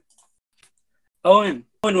Owen,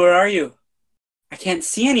 where are you? I can't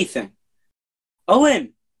see anything.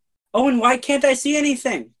 Owen, why can't I see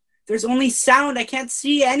anything? There's only sound. I can't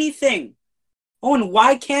see anything. Owen,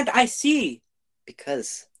 why can't I see?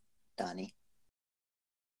 Because, Donnie,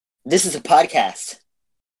 this is a podcast.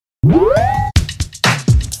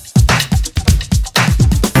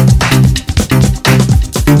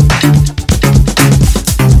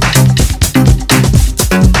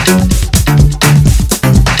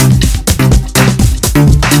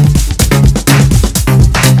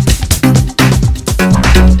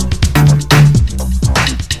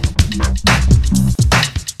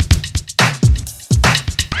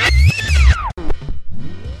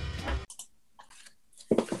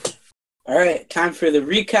 All right, time for the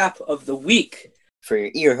recap of the week. For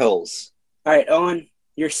your ear holes. All right, Owen,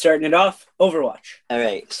 you're starting it off. Overwatch. All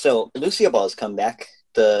right, so Lucio Ball's come back.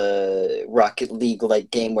 The Rocket League-like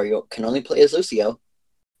game where you can only play as Lucio.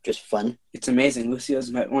 Just fun. It's amazing. Lucio's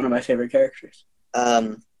one of my favorite characters.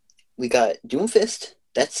 We got Doomfist.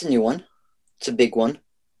 That's a new one. It's a big one.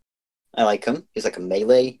 I like him. He's like a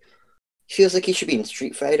melee. Feels like he should be in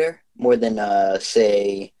Street Fighter more than,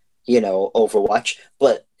 say, Overwatch.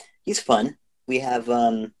 But he's fun. We have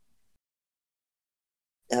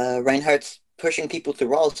Reinhardt's pushing people through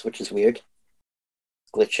walls, which is weird.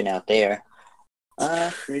 Glitching out there.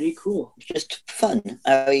 Pretty cool. Just fun.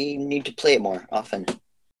 I need to play it more often.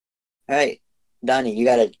 All right, Donnie, you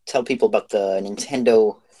gotta tell people about the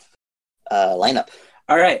Nintendo lineup.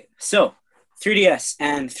 All right, so 3DS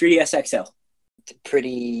and 3DS XL.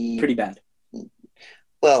 Pretty bad.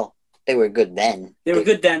 Well, they were good then. They were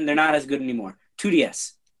good then. They're not as good anymore.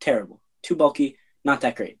 2DS, terrible. Too bulky, not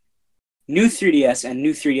that great. New 3DS and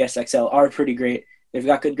new 3DS XL are pretty great. They've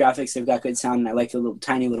got good graphics. They've got good sound, and I like the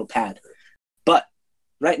tiny little pad. But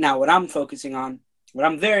right now, what I'm focusing on, what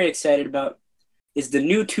I'm very excited about, is the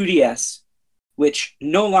new 2DS, which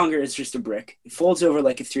no longer is just a brick. It folds over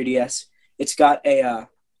like a 3DS. It's got a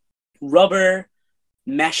rubber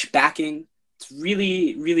mesh backing. It's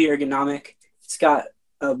really, really ergonomic. It's got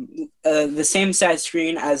the same size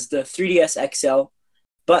screen as the 3DS XL,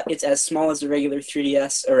 but it's as small as the regular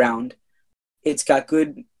 3DS around. It's got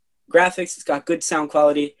good graphics. It's got good sound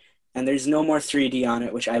quality, and there's no more 3D on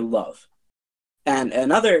it, which I love. And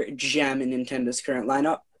another gem in Nintendo's current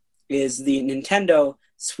lineup is the Nintendo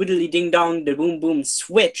Swiddly Ding Dong Da Boom Boom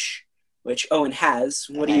Switch, which Owen has.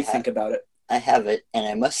 What do you think about it? I have it, and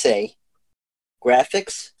I must say,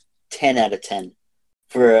 graphics, 10 out of 10.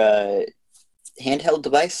 For a handheld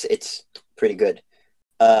device, it's pretty good.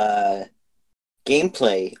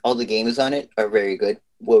 Gameplay, all the games on it are very good.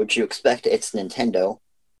 What would you expect? It's Nintendo.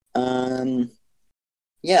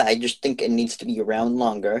 Yeah, I just think it needs to be around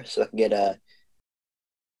longer so I can get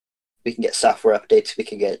we can get software updates, we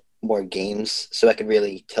can get more games, so I could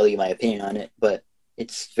really tell you my opinion on it, but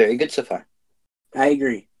it's very good so far. I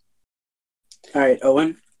agree. All right,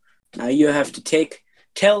 Owen, now you have to take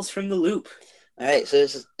Tales from the Loop. All right, so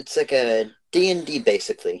it's like a D&D,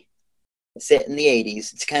 basically. It's set in the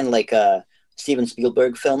 80s. It's kind of like a Steven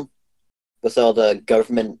Spielberg film with all the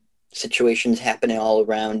government situations happening all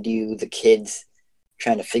around you, the kids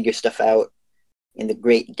trying to figure stuff out. In the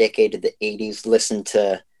great decade of the 80s, listen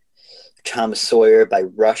to Thomas Sawyer by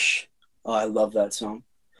Rush. Oh, I love that song.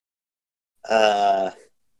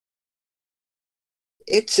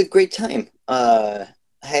 It's a great time. I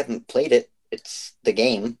haven't played it. It's the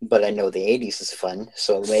game, but I know the 80s is fun,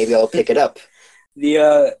 so maybe I'll pick it up.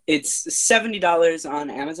 It's $70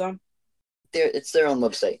 on Amazon. It's their own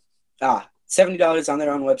website. $70 on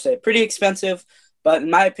their own website. Pretty expensive, but in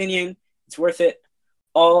my opinion, it's worth it.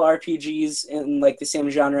 All RPGs in like the same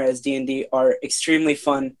genre as D&D are extremely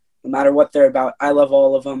fun, no matter what they're about. I love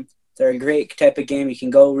all of them. They're a great type of game. You can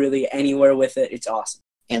go really anywhere with it. It's awesome.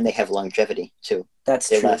 And they have longevity too.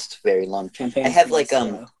 They last very long. Campaigns I have like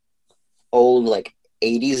old like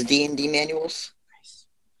 80s D&D manuals. Nice.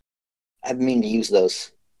 I've been meaning to use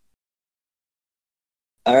those.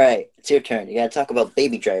 All right, it's your turn. You gotta talk about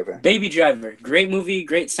Baby Driver. Baby Driver, great movie,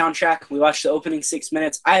 great soundtrack. We watched the opening 6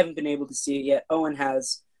 minutes. I haven't been able to see it yet. Owen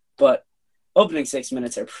has, but opening 6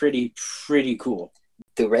 minutes are pretty cool.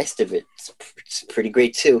 The rest of it's pretty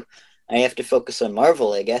great too. I have to focus on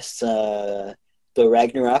Marvel, I guess. The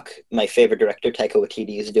Ragnarok, my favorite director, Taika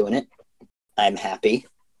Waititi, is doing it. I'm happy.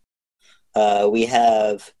 We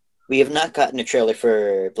have not gotten a trailer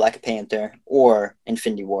for Black Panther or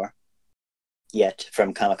Infinity War yet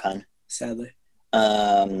from Comic-Con. Sadly.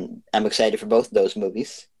 I'm excited for both of those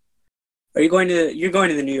movies. You're going to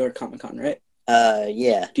the New York Comic-Con, right?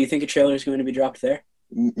 Yeah. Do you think a trailer is going to be dropped there?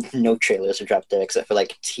 No trailers are dropped there except for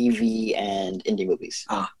like TV and indie movies.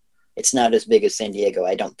 It's not as big as San Diego.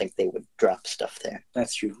 I don't think they would drop stuff there.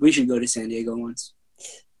 That's true. We should go to San Diego once.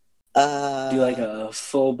 Do like a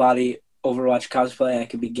full body Overwatch cosplay. I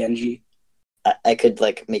could be Genji. I could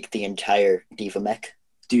like make the entire Diva mech.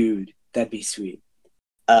 Dude, that'd be sweet.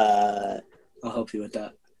 I'll help you with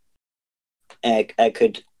that.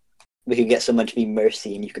 We could get someone to be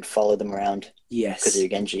Mercy, and you could follow them around. Yes, because you're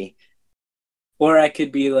Genji. Or I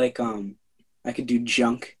could be like I could do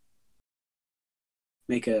Junk.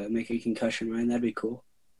 Make a concussion run. That'd be cool.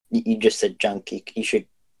 You just said Junk. You should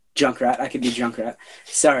Junkrat. I could be Junkrat.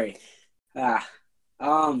 Sorry. All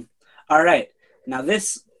right. Now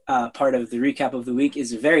this part of the recap of the week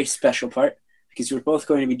is a very special part because we're both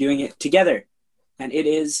going to be doing it together, and it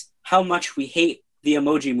is how much we hate the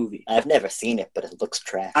Emoji Movie. I've never seen it, but it looks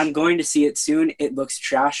trash. I'm going to see it soon. It looks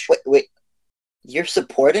trash. Wait. You're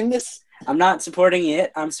supporting this? I'm not supporting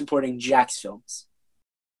it. I'm supporting Jack's Films.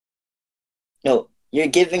 No, you're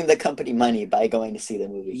giving the company money by going to see the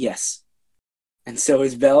movie. Yes. And so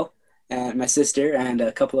is Belle and my sister and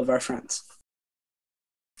a couple of our friends.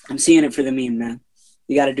 I'm seeing it for the meme, man.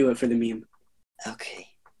 You got to do it for the meme. Okay.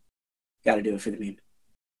 Got to do it for the meme.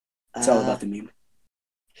 It's all about the meme.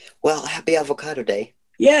 Well, happy Avocado Day.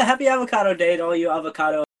 Yeah, happy Avocado Day to all you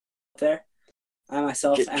avocado out there. I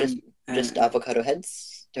myself just avocado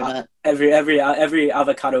heads. They're not every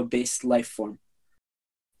avocado based life form.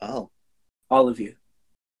 Oh, all of you,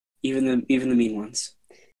 even the mean ones.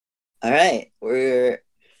 All right,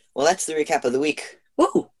 that's the recap of the week.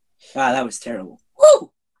 Woo! That was terrible.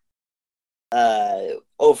 Woo!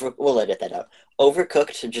 We'll edit that out.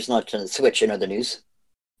 Overcooked just launched on the Switch in other news.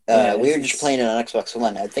 We were just playing it on Xbox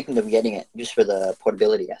One. I'm thinking of getting it just for the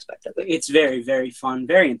portability aspect of it. It's very, very fun,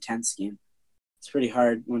 very intense game. It's pretty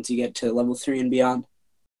hard once you get to level 3 and beyond.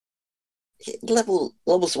 Levels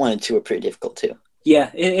 1 and 2 are pretty difficult too. Yeah,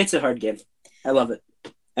 it's a hard game. I love it.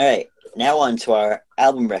 All right, now on to our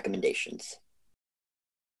album recommendations.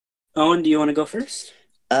 Owen, do you want to go first?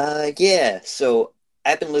 Yeah. So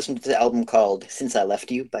I've been listening to the album called "Since I Left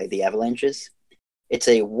You" by the Avalanches. It's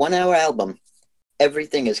a 1-hour album.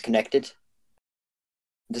 Everything is connected.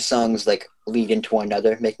 The songs like lead into one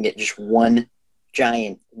another, making it just one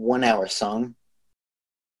giant 1-hour song.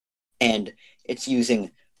 And it's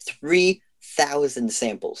using 3,000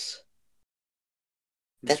 samples.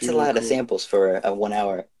 That's really a lot of samples for a 1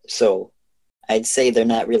 hour. So I'd say they're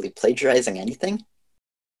not really plagiarizing anything.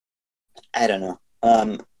 I don't know.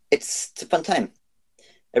 It's a fun time.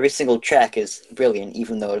 Every single track is brilliant,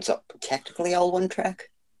 even though it's technically all one track.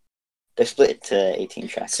 They're split to 18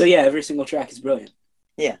 tracks. So yeah, every single track is brilliant.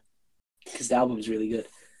 Yeah. Because the album's really good.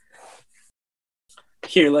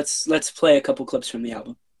 Here, let's play a couple clips from the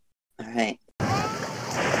album. All right.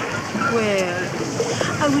 Well,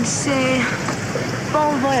 I would say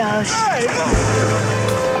bon voyage.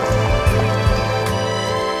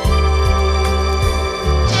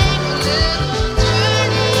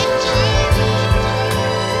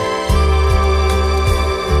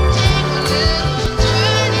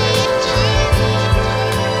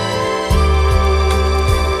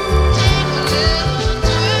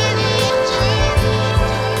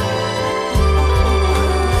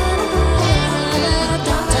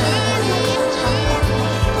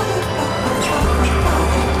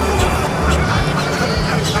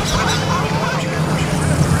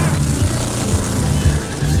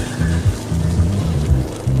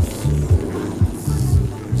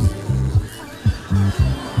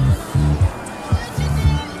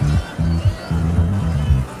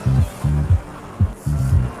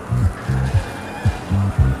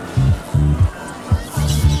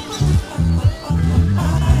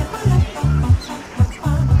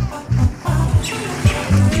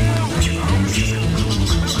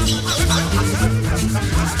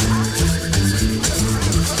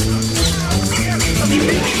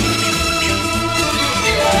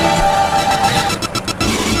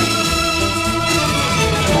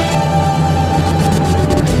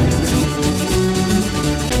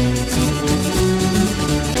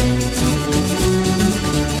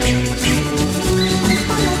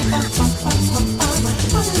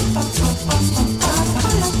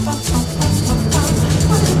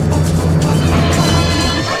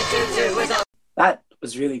 That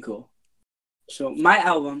was really cool. So my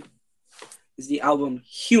album is the album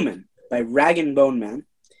Human by Rag and Bone Man.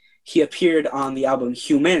 He appeared on the album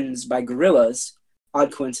Humans by Gorillaz.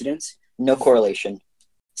 Odd coincidence. No correlation.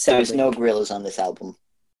 Sadly. There's no Gorillaz on this album.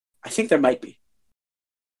 I think there might be.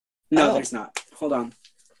 No, There's not. Hold on.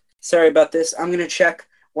 Sorry about this. I'm going to check.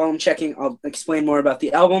 While I'm checking, I'll explain more about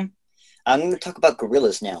the album. I'm going to talk about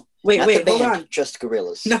Gorillaz now. Wait, hold on. Just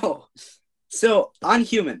Gorillaz. No. So, on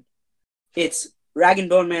Human, it's Rag &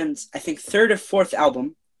 Bone Man's, I think, third or fourth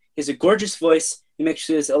album. He has a gorgeous voice. He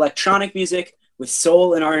mixes electronic music with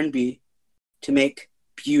soul and R&B to make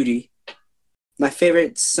beauty. My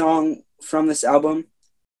favorite song from this album,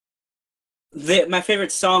 my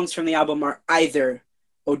favorite songs from the album are either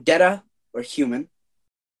Odetta or Human.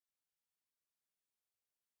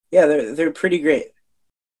 Yeah, they're pretty great.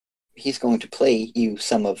 He's going to play you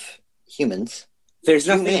some of Humans. There's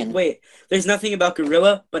nothing about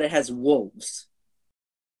Gorilla, but it has wolves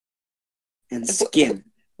and skin.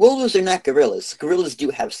 Wolves are not gorillas. Gorillas do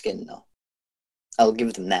have skin, though. I'll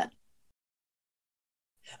give them that.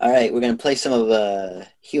 All right, we're going to play some of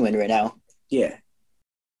Human right now. Yeah.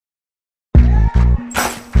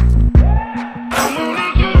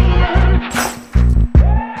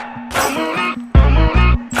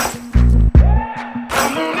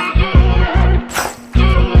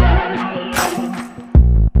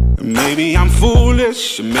 Maybe I'm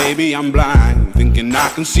foolish, maybe I'm blind, thinking I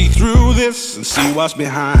can see through this and see what's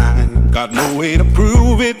behind. Got no way to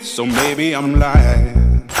prove it, so maybe I'm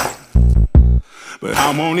lying. But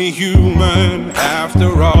I'm only human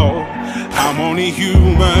after all. I'm only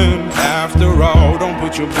human after all. Don't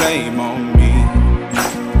put your blame on me.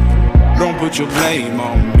 Don't put your blame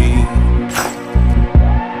on me.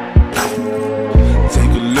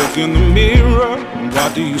 Take a look in the mirror,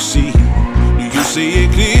 what do you see? Do you see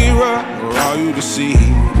it clearer, or are you deceived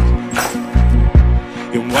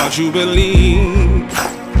in what you believe?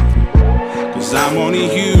 'Cause I'm only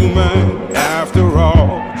human after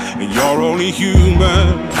all, and you're only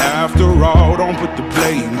human after all. Don't put the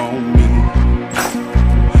blame on me.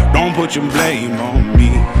 Don't put your blame on me.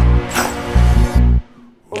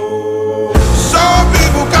 Some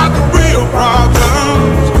people got the real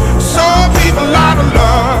problems. Some people out of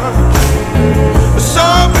love.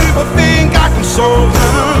 Some people think I can solve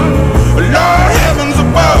them. Lord heavens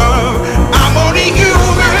above, I'm only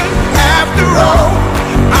human after all.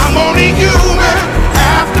 I'm only human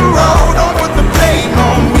after all. Don't put the blame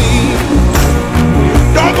on me.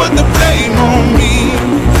 Don't put the blame on me.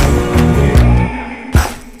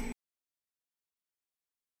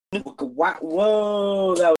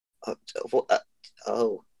 Whoa, that was...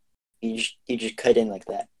 you just cut in like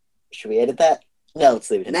that. Should we edit that? No,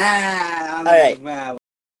 let's leave it in. Nah. All right. Wow.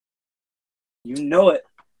 You know it.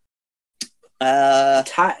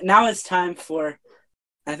 Now it's time for,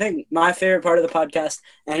 I think, my favorite part of the podcast,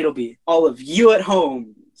 and it'll be all of you at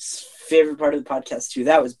home's favorite part of the podcast, too.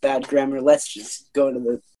 That was bad grammar. Let's just go to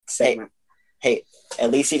the segment. Hey,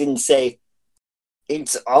 at least he didn't say,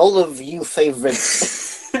 it's all of you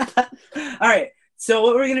favorites. All right. So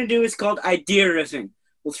what we're going to do is called idea riffing.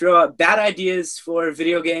 We'll throw out bad ideas for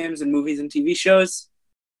video games and movies and TV shows.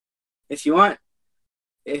 If you want,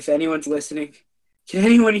 if anyone's listening, can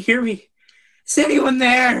anyone hear me? Is anyone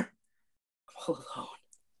there? I'm all alone.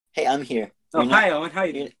 Hey, I'm here. Hi, Owen. How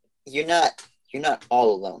you doing? You're not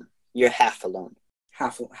all alone. You're half alone.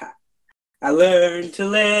 Half. I learned to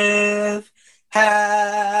live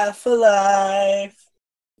half a life.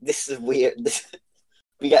 This is weird.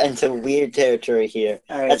 We got into weird territory here.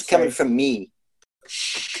 Right, that's coming from me.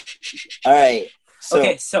 All right. So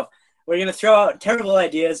we're going to throw out terrible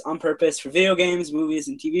ideas on purpose for video games, movies,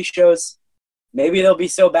 and TV shows. Maybe they'll be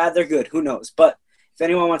so bad they're good. Who knows? But if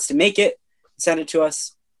anyone wants to make it, send it to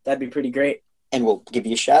us. That'd be pretty great. And we'll give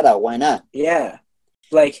you a shout out. Why not? Yeah.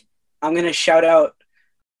 Like, I'm going to shout out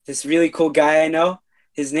this really cool guy I know.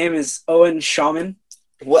 His name is Owen Shaman.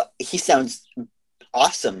 What? He sounds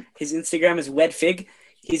awesome. His Instagram is Wedfig.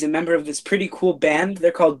 He's a member of this pretty cool band.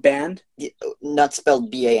 They're called Band. Not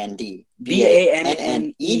spelled B-A-N-D.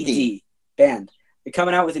 B-A-N-N-E-D. Band. They're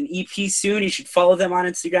coming out with an EP soon. You should follow them on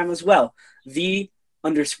Instagram as well. _band,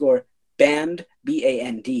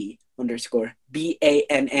 B-A-N-D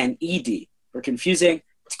 _B-A-N-N-E-D. We're confusing.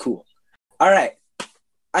 It's cool. All right.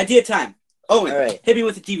 Idea time. Owen, all right. Hit me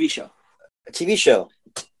with a TV show. A TV show.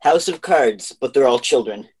 House of Cards, but they're all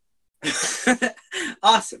children.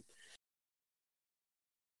 Awesome.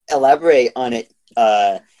 Elaborate on it,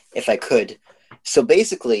 if I could. So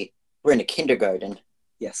basically, we're in a kindergarten.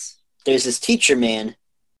 Yes. There's this teacher man.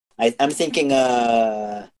 I'm thinking,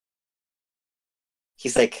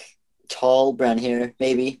 he's like tall, brown hair,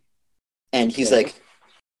 maybe. And he's like,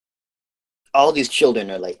 all these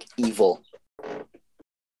children are like evil.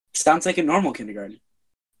 Sounds like a normal kindergarten.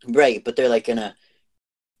 Right, but they're like gonna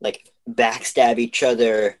like backstab each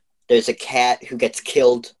other. There's a cat who gets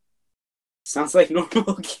killed. Sounds like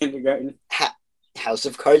normal kindergarten. House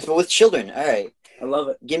of Cards, but with children. All right. I love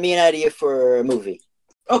it. Give me an idea for a movie.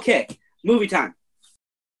 Okay, movie time.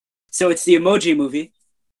 So it's the Emoji Movie,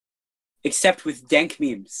 except with dank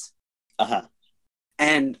memes. Uh-huh.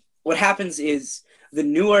 And what happens is the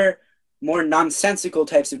newer, more nonsensical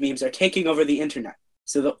types of memes are taking over the internet.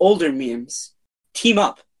 So the older memes team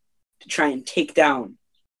up to try and take down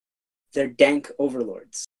their dank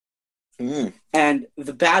overlords. And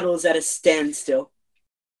the battle is at a standstill.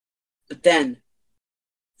 But then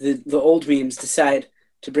the old memes decide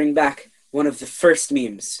to bring back one of the first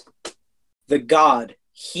memes, the god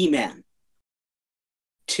He-Man,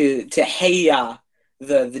 to hey-ya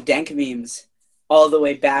the dank memes all the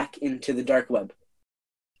way back into the dark web.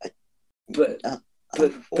 But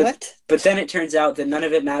then it turns out that none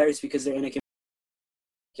of it matters because they're in a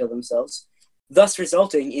kill themselves, thus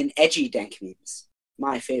resulting in edgy dank memes.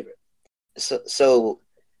 My favorite. So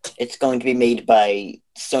it's going to be made by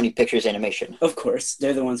Sony Pictures Animation. Of course,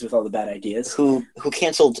 they're the ones with all the bad ideas. Who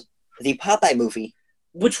canceled the Popeye movie.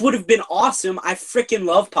 Which would have been awesome. I freaking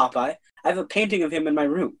love Popeye. I have a painting of him in my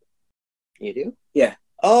room. You do? Yeah.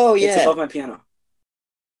 Oh, yeah. It's above my piano.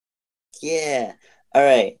 Yeah. All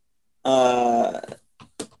right. I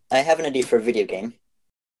have an idea for a video game.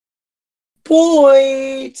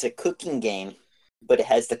 Boy! It's a cooking game, but it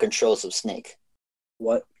has the controls of Snake.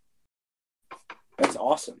 What? That's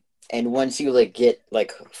awesome. And once you get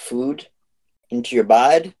food into your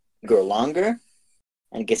bod, you grow longer,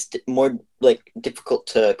 and it gets more difficult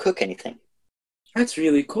to cook anything. That's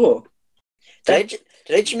really cool. Did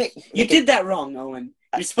I just make? You did that wrong, Owen.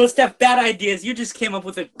 You're supposed to have bad ideas. You just came up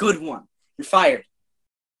with a good one. You're fired.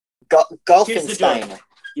 Golfenstein.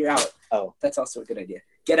 You're out. Oh, that's also a good idea.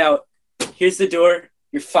 Get out. Here's the door.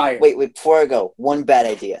 You're fired. Wait. Before I go, one bad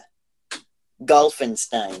idea.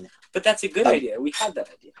 Golfenstein. But that's a good idea. We had that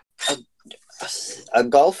idea. A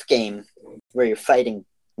golf game where you're fighting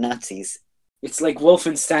Nazis. It's like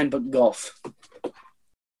Wolfenstein, but golf.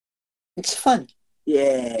 It's fun.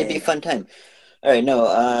 Yeah. It'd be a fun time. All right,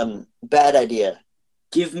 no, bad idea.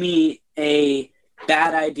 Give me a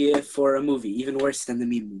bad idea for a movie, even worse than the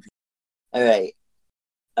meme movie. All right.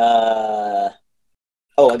 I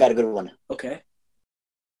got a good one. Okay.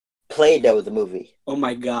 Play-Doh, the movie. Oh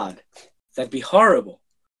my god. That'd be horrible.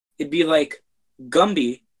 It'd be like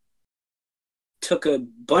Gumby took a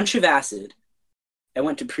bunch of acid and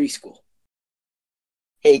went to preschool.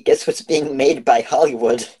 Hey, guess what's being made by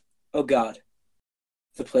Hollywood? Oh god.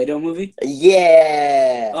 The Play-Doh movie?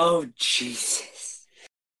 Yeah! Oh, Jesus.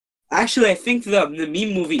 Actually, I think the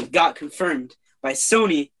meme movie got confirmed by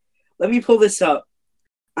Sony. Let me pull this up.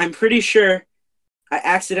 I'm pretty sure I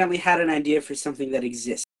accidentally had an idea for something that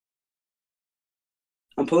exists.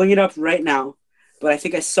 I'm pulling it up right now, but I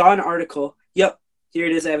think I saw an article. Yep, here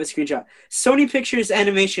it is. I have a screenshot. Sony Pictures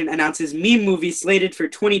Animation announces meme movie slated for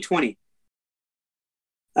 2020.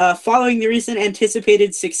 Following the recent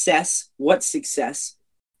anticipated success,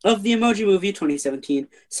 of the Emoji Movie 2017,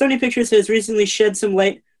 Sony Pictures has recently shed some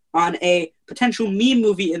light on a potential meme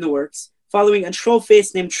movie in the works, following a troll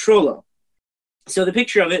face named Trollo. So the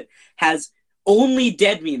picture of it has only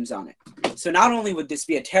dead memes on it. So not only would this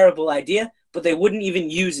be a terrible idea, but they wouldn't even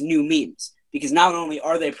use new memes, because not only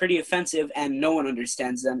are they pretty offensive and no one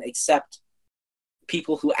understands them except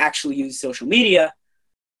people who actually use social media,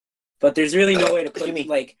 but there's really no way to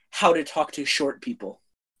put how to talk to short people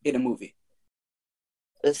in a movie.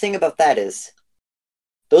 The thing about that is,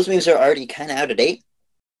 those memes are already kind of out of date,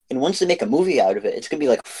 and once they make a movie out of it, it's going to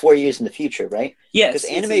be 4 years in the future, right? Yes.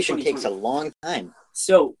 Because animation takes a long time.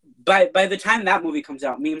 So by the time that movie comes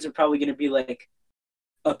out, memes are probably going to be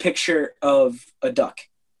a picture of a duck.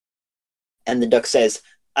 And the duck says,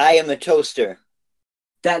 "I am a toaster."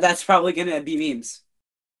 That's probably going to be memes.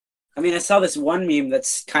 I mean, I saw this one meme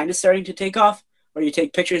that's kind of starting to take off, where you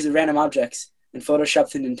take pictures of random objects and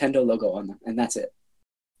Photoshop the Nintendo logo on them, and that's it.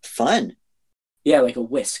 Fun. Yeah, like a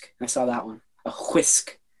whisk. I saw that one. A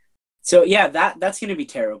whisk. So yeah, that's going to be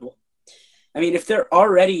terrible. I mean, if they're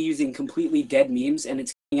already using completely dead memes and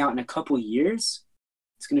it's coming out in a couple years,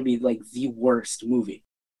 it's going to be the worst movie.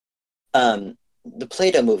 The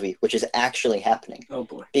Play-Doh movie, which is actually happening. Oh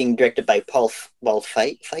boy. Being directed by Paul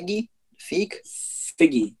Feige? Figgy.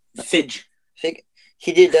 Fidge.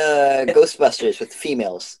 He did Ghostbusters with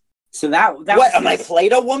females. So that what, am I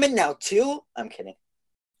Play-Doh woman now too? I'm kidding.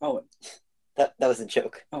 Owen. That was a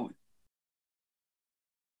joke. Owen.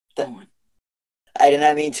 I did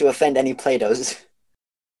not mean to offend any Play-Dohs.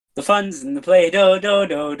 The fun's in the Play-Doh,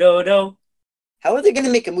 do. How are they going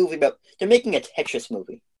to make a movie about... They're making a Tetris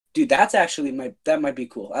movie. Dude, that's actually... That might be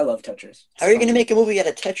cool. I love Tetris. How are you going to make a movie out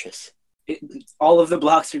of Tetris? All of the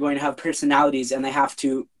blocks are going to have personalities, and they have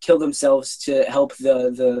to kill themselves to help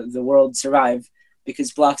the world survive,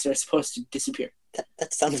 because blocks are supposed to disappear.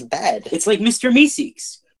 That sounds bad. It's like Mr.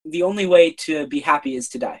 Meeseeks. The only way to be happy is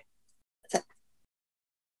to die.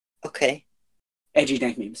 Okay. Edgy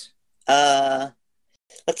dank memes.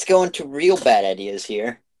 Let's go into real bad ideas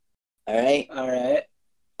here. All right. All right.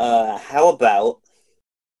 How about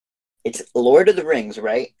it's Lord of the Rings,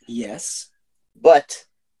 right? Yes. But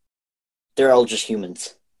they're all just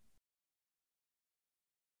humans.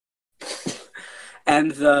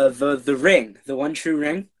 And the ring, the one true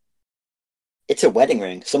ring. It's a wedding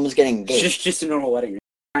ring. Someone's getting engaged. Just a normal wedding ring.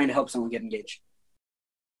 Trying to help someone get engaged.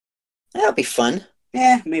 That'll be fun.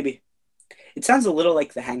 Yeah, maybe. It sounds a little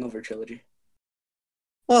like the Hangover trilogy.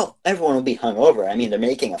 Well, everyone will be hungover. I mean, they're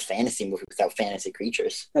making a fantasy movie without fantasy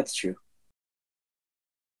creatures. That's true.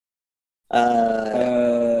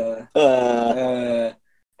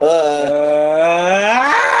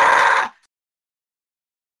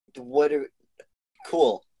 What are...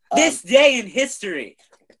 Cool. This day in history.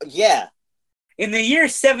 Yeah. In the year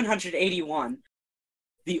 781,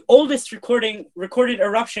 the oldest recorded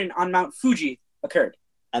eruption on Mount Fuji occurred.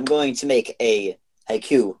 I'm going to make a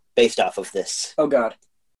haiku based off of this. Oh, God.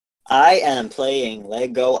 I am playing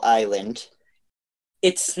Lego Island.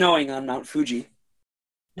 It's snowing on Mount Fuji.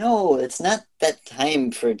 No, it's not that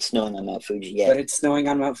time for it snowing on Mount Fuji yet. But it's snowing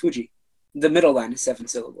on Mount Fuji. The middle line is 7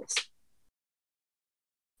 syllables.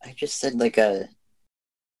 I just said like a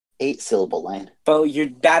 8-syllable line. But you're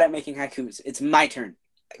bad at making haikus. It's my turn.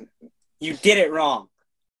 You did it wrong.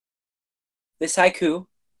 This haiku,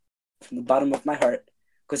 from the bottom of my heart,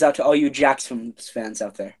 goes out to all you Jackson fans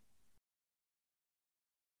out there.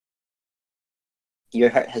 Your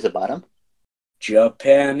heart has a bottom?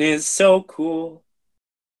 Japan is so cool.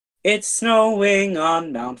 It's snowing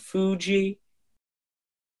on Mount Fuji.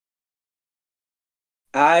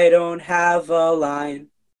 I don't have a line.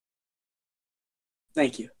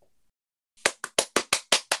 Thank you.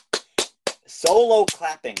 Solo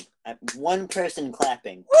clapping. One person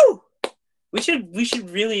clapping. Woo! We should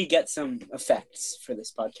really get some effects for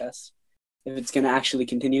this podcast if it's going to actually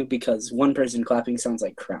continue, because one person clapping sounds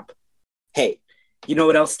like crap. Hey. You know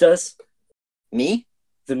what else does? Me?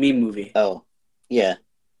 The meme movie. Oh, yeah.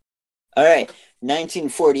 All right.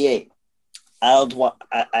 1948.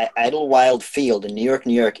 Idlewild Field in New York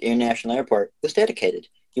International Airport was dedicated.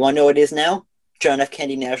 You want to know what it is now? John F.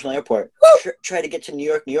 Kennedy National Airport. Try to get to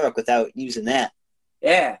New York without using that.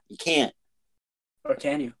 Yeah. You can't. Or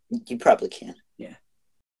can you? You probably can. Yeah.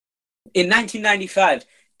 In 1995,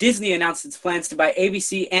 Disney announced its plans to buy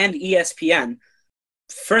ABC and ESPN,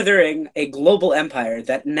 furthering a global empire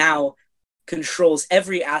that now controls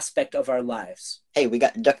every aspect of our lives. Hey, we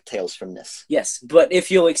got DuckTales from this. Yes, but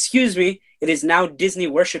if you'll excuse me, it is now Disney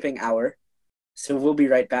worshipping hour, so we'll be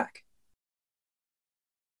right back.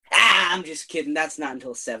 I'm just kidding. That's not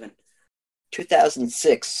until 7.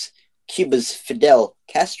 2006, Cuba's Fidel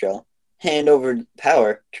Castro hand over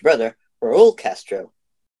power to brother Raul Castro.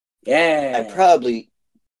 Yeah. I probably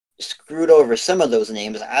screwed over some of those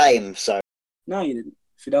names. I am sorry. No, you didn't.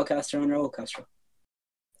 Fidel Castro and Raul Castro.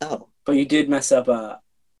 Oh. But you did mess up.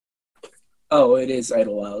 Oh, it is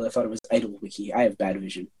Idlewild. I thought it was IdleWiki. I have bad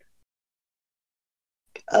vision.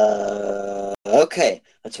 Okay.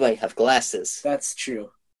 That's why I have glasses. That's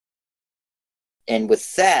true. And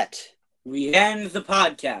with that... we end the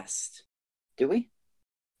podcast. Do we?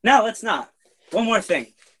 No, let's not. One more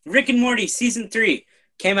thing. Rick and Morty Season 3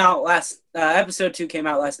 came out Episode 2 came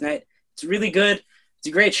out last night. It's really good. It's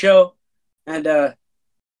a great show. And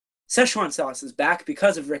Szechuan sauce is back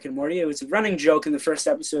because of Rick and Morty. It was a running joke in the first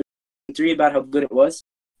episode 3 about how good it was.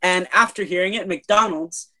 And after hearing it,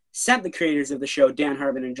 McDonald's sent the creators of the show, Dan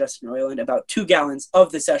Harmon and Justin Roiland, about 2 gallons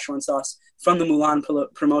of the Szechuan sauce from the Mulan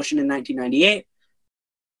promotion in 1998,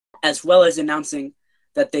 as well as announcing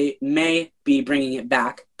that they may be bringing it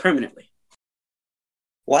back permanently.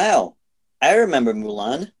 Wow. I remember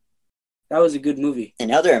Mulan. That was a good movie.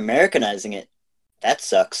 And now they're Americanizing it. That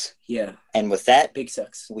sucks. Yeah. And with that, big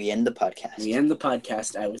sucks. We end the podcast.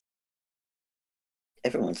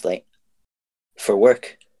 Everyone's late for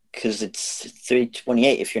work because it's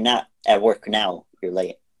 3:28. If you're not at work now, you're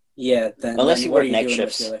late. Yeah. Then unless you work night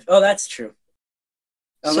shifts. Oh, that's true.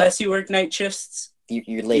 Unless you work night shifts,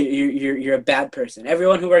 you're late. You're a bad person.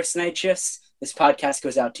 Everyone who works night shifts, this podcast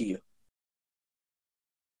goes out to you.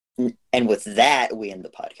 And with that, we end the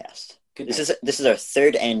podcast. This is our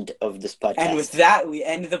third end of this podcast. And with that, we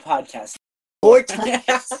end the podcast. 4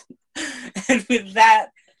 times. And with that,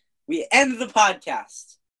 we end the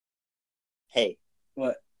podcast. Hey.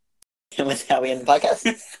 What? And with that, we end the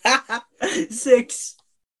podcast? 6.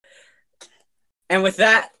 And with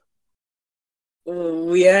that,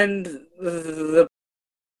 we end the...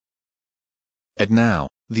 And now,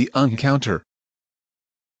 the Uncounter.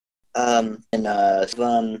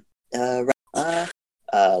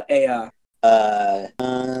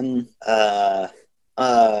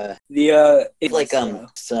 It's like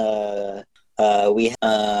we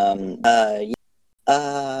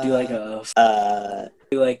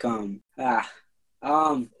do like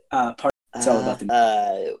part. It's all about the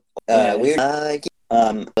weird